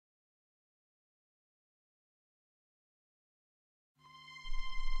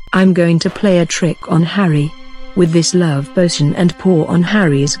I'm going to play a trick on Harry. With this love potion and pour on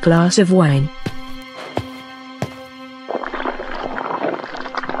Harry's glass of wine.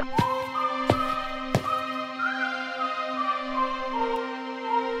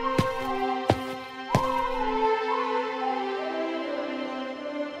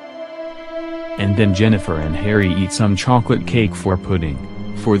 And then Jennifer and Harry eat some chocolate cake for pudding.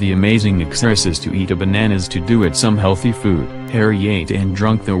 For the amazing exercises to eat a bananas to do it some healthy food. Harry ate and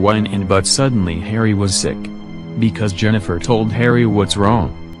drank the wine but suddenly Harry was sick. Because Jennifer told Harry what's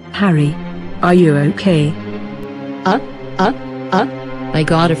wrong. Harry, are you okay? I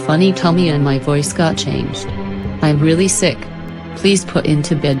got a funny tummy and my voice got changed. I'm really sick. Please put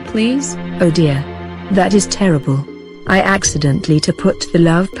into bed please? Oh dear. That is terrible. I accidentally put the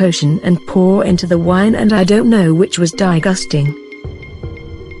love potion and pour into the wine and I don't know which was disgusting.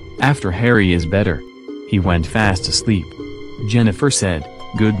 After Harry is better, he went fast asleep. Jennifer said,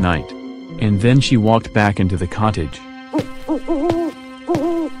 "Good night." And then she walked back into the cottage.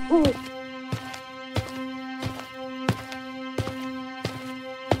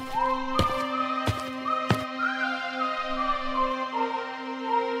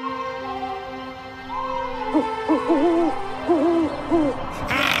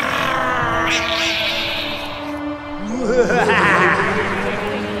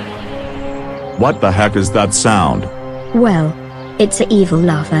 What the heck is that sound? Well, it's an evil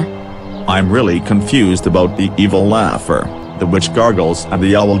laugher. I'm really confused about the evil laugher. The witch gargles and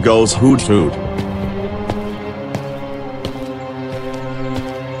the owl goes hoot hoot.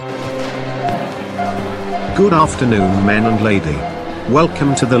 Good afternoon, men and lady.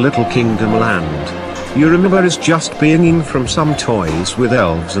 Welcome to the Little Kingdom Land. You remember us just being in from some toys with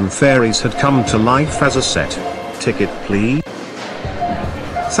elves and fairies had come to life as a set. Ticket please.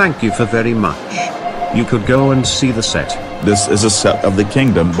 Thank you for very much. You could go and see the set. This is a set of the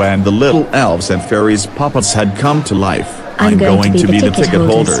kingdom when the little elves and fairies puppets had come to life. I'm going to be the ticket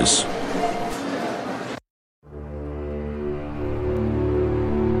holders.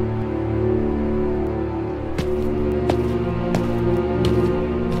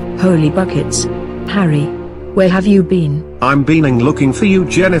 Holy buckets. Harry, where have you been? I'm been looking for you,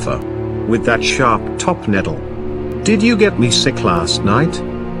 Jennifer. With that sharp top nettle. Did you get me sick last night?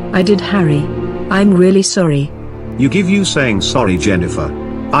 I did, Harry. I'm really sorry. You give you saying sorry, Jennifer.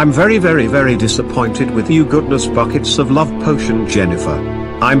 I'm very disappointed with you goodness buckets of love potion, Jennifer.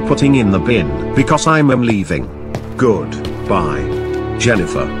 I'm putting in the bin because I'm leaving. Goodbye,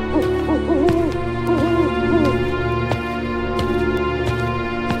 Jennifer.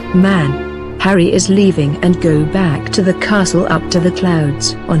 Man, Harry is leaving and go back to the castle up to the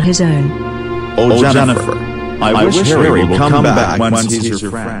clouds on his own. Oh, Jennifer, I wish Harry will come back once he's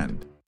your friend.